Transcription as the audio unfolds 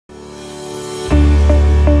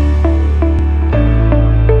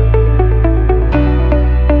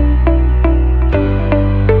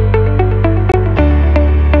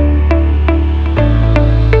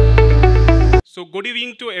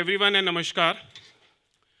evening to everyone and namaskar.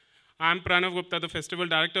 I am Pranav Gupta, the Festival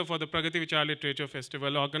Director for the PragatiE Vichaar Literature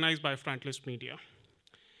Festival organized by Frontlist Media.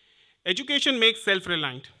 Education makes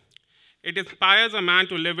self-reliant. It inspires a man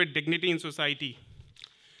to live with dignity in society.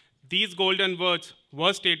 These golden words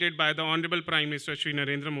were stated by the Honorable Prime Minister Shri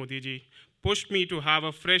Narendra Modi ji, pushed me to have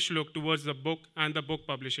a fresh look towards the book and the book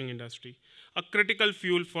publishing industry, a critical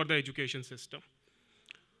fuel for the education system.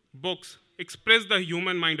 Books express the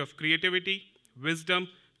human mind of creativity, wisdom,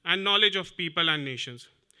 and knowledge of people and nations.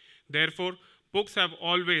 Therefore, books have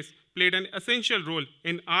always played an essential role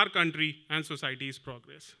in our country and society's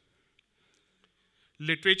progress.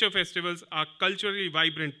 Literature festivals are culturally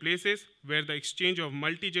vibrant places where the exchange of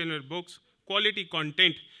multi-genre books, quality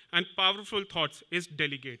content, and powerful thoughts is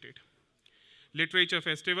delegated. Literature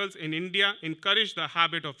festivals in India encourage the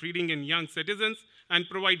habit of reading in young citizens and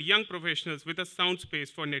provide young professionals with a sound space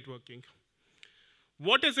for networking.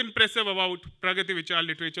 What is impressive about PragatiE Vichaar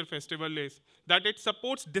Literature Festival is that it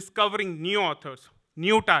supports discovering new authors,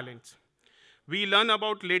 new talents. We learn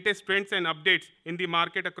about latest trends and updates in the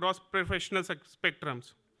market across professional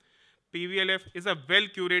spectrums. PVLF is a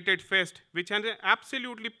well-curated fest which has an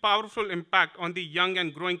absolutely powerful impact on the young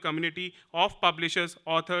and growing community of publishers,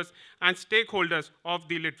 authors, and stakeholders of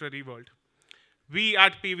the literary world. We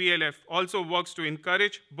at PVLF also works to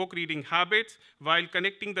encourage book reading habits while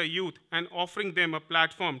connecting the youth and offering them a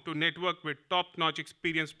platform to network with top-notch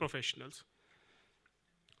experienced professionals.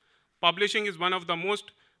 Publishing is one of the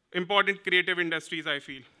most important creative industries, I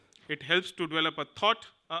feel. It helps to develop a thought,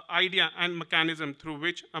 an idea, and mechanism through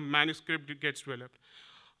which a manuscript gets developed.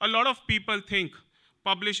 A lot of people think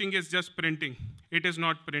publishing is just printing. It is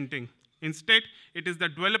not printing. Instead, it is the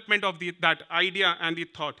development of that idea and the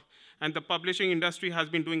thought. And the publishing industry has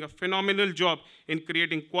been doing a phenomenal job in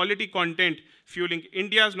creating quality content, fueling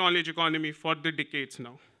India's knowledge economy for the decades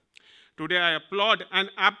now. Today, I applaud and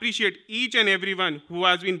appreciate each and everyone who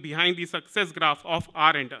has been behind the success graph of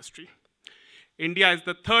our industry. India is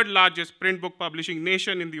the third largest print book publishing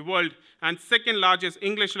nation in the world and second largest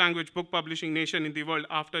English language book publishing nation in the world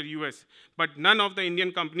after US. But none of the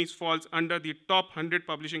Indian companies falls under the top 100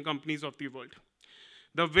 publishing companies of the world.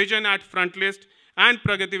 The vision at Frontlist and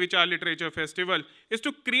PragatiE Vichaar Literature Festival is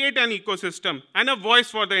to create an ecosystem and a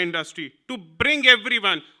voice for the industry, to bring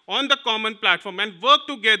everyone on the common platform and work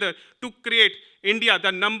together to create India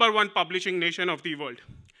the #1 publishing nation of the world.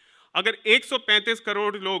 अगर 135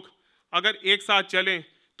 करोड़ लोग अगर एक साथ चलें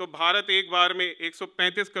तो भारत एक बार में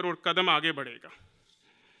 135 करोड़ कदम आगे बढ़ेगा.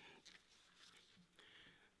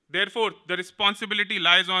 Therefore, the responsibility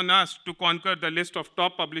lies on us to conquer the list of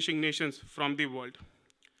top publishing nations from the world.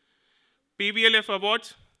 PVLF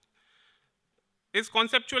Awards is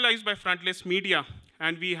conceptualized by Frontlist Media,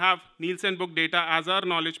 and we have Nielsen Book Data as our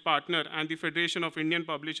knowledge partner and the Federation of Indian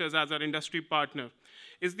Publishers as our industry partner.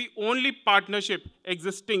 Is the only partnership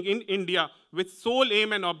existing in India with sole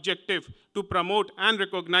aim and objective to promote and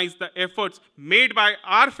recognize the efforts made by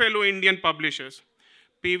our fellow Indian publishers.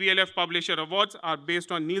 PVLF Publisher Awards are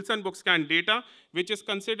based on Nielsen Book Scan data, which is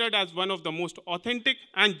considered as one of the most authentic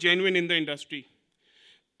and genuine in the industry.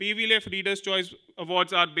 PVLF Reader's Choice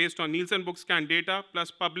Awards are based on Nielsen Book Scan data plus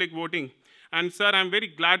public voting. And sir, I'm very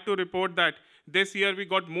glad to report that this year we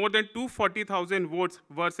got more than 240,000 votes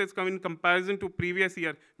versus in comparison to previous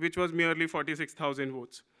year, which was merely 46,000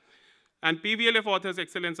 votes. And PVLF Authors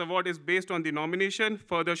Excellence Award is based on the nomination,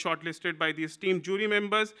 further shortlisted by the esteemed jury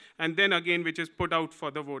members, and then again which is put out for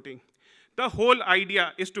the voting. The whole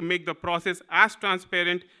idea is to make the process as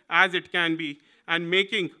transparent as it can be and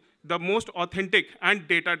making the most authentic and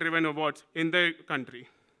data-driven awards in the country.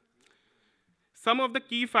 Some of the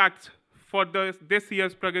key facts for this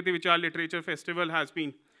year's PragatiE Vichaar Literature Festival has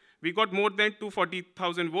been, we got more than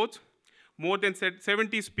 240,000 votes, more than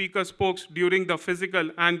 70 speakers spoke during the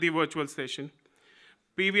physical and the virtual session.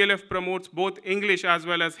 PVLF promotes both English as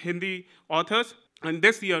well as Hindi authors, and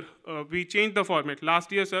this year we changed the format.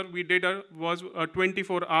 Last year, sir, we did a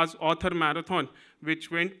 24 hours author marathon,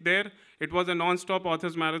 which went there. It was a non-stop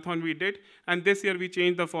authors marathon we did, and this year we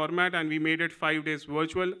changed the format and we made it 5 days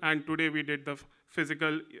virtual, and today we did the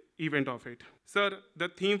physical event of it. Sir, the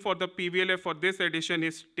theme for the PVLF for this edition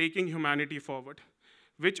is Taking Humanity Forward,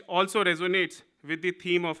 which also resonates with the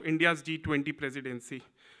theme of India's G20 presidency.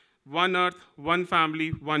 One Earth, one family,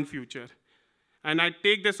 one future. And I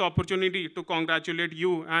take this opportunity to congratulate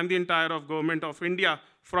you and the entire government of India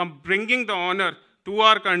from bringing the honor to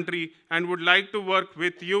our country, and would like to work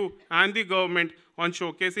with you and the government on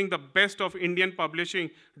showcasing the best of Indian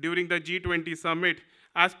publishing during the G20 summit,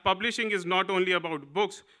 as publishing is not only about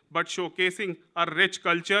books, but showcasing a rich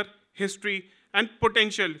culture, history, and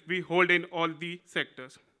potential we hold in all the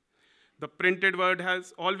sectors. The printed word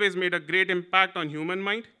has always made a great impact on human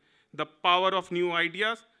mind. The power of new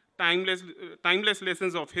ideas, timeless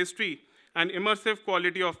lessons of history, and immersive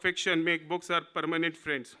quality of fiction make books our permanent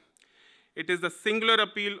friends. It is the singular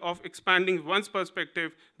appeal of expanding one's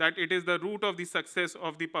perspective that it is the root of the success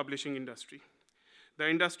of the publishing industry. The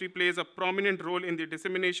industry plays a prominent role in the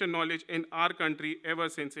dissemination knowledge in our country ever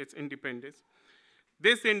since its independence.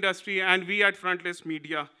 This industry and we at Frontlist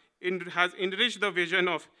Media has enriched the vision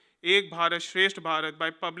of Ek Bharat Shresth Bharat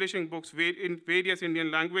by publishing books in various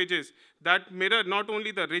Indian languages that mirror not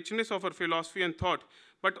only the richness of our philosophy and thought,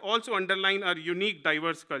 but also underline our unique,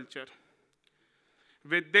 diverse culture.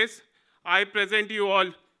 With this, I present you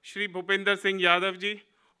all Shri Bhupendra Singh Yadav ji,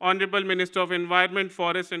 Hon'ble Minister of Environment,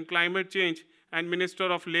 Forest and Climate Change, and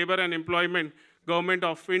Minister of Labour and Employment, Government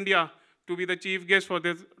of India, to be the chief guest for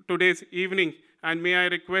today's evening. And may I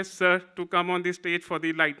request, sir, to come on the stage for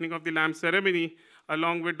the lighting of the lamp ceremony,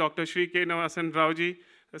 along with Dr. Shri K. Navasan Rao ji,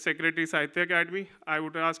 the Secretary, Sahitya Academy. I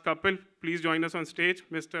would ask couple, please join us on stage,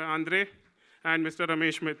 Mr. Andre and Mr.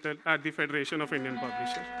 Ramesh Mittal at the Federation of Indian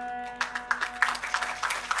Publishers.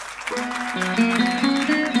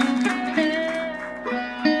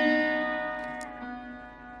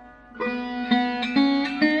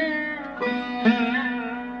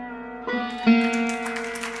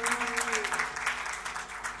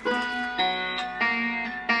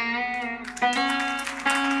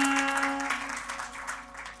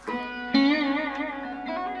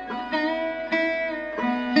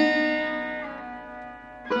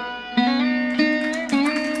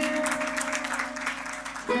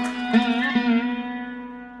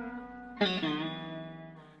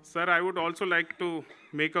 Sir, I would also like to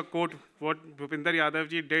make a quote what Bhupendra Yadav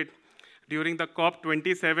ji did during the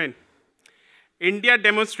COP27. India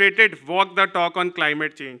demonstrated walk the talk on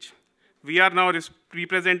climate change. We are now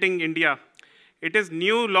representing India. It is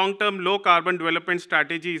new long-term low-carbon development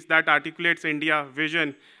strategies that articulates India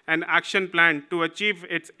vision and action plan to achieve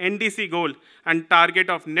its NDC goal and target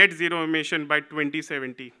of net zero emission by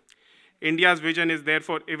 2070. India's vision is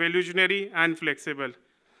therefore evolutionary and flexible.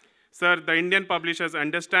 Sir, the Indian publishers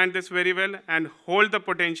understand this very well and hold the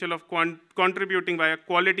potential of contributing via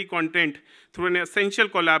quality content through an essential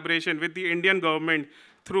collaboration with the Indian government,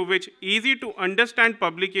 through which easy-to-understand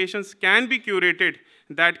publications can be curated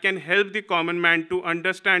that can help the common man to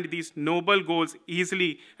understand these noble goals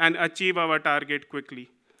easily and achieve our target quickly.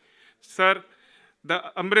 Sir, the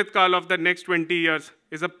Amrit Kal of the next 20 years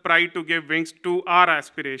is a pride to give wings to our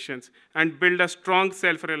aspirations and build a strong,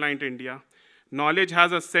 self-reliant India. Knowledge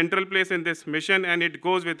has a central place in this mission, and it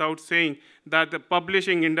goes without saying that the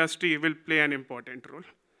publishing industry will play an important role.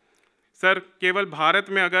 Sir, केवल भारत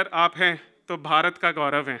में अगर आप हैं तो भारत का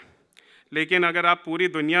गौरव हैं, लेकिन अगर आप पूरी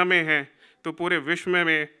दुनिया में हैं तो पूरे विश्व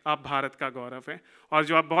में आप भारत का गौरव हैं। और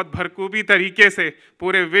जो आप बहुत भरपूरी तरीके से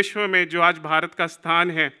पूरे विश्व में जो आज भारत का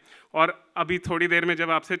स्थान है, और अभी थोड़ी देर में जब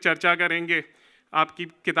आपसे चर्चा करेंगे आपकी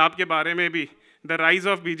किताब के बारे में भी, द राइज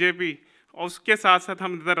ऑफ बीजेपी, और उसके साथ साथ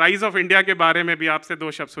हम द राइज ऑफ इंडिया के बारे में भी आपसे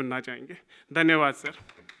 2 शब्द सुनना चाहेंगे। धन्यवाद sir.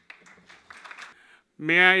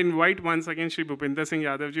 May I invite once again Shri Bhupendra Singh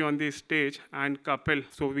Yadav ji on the stage and couple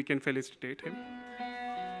so we can felicitate him.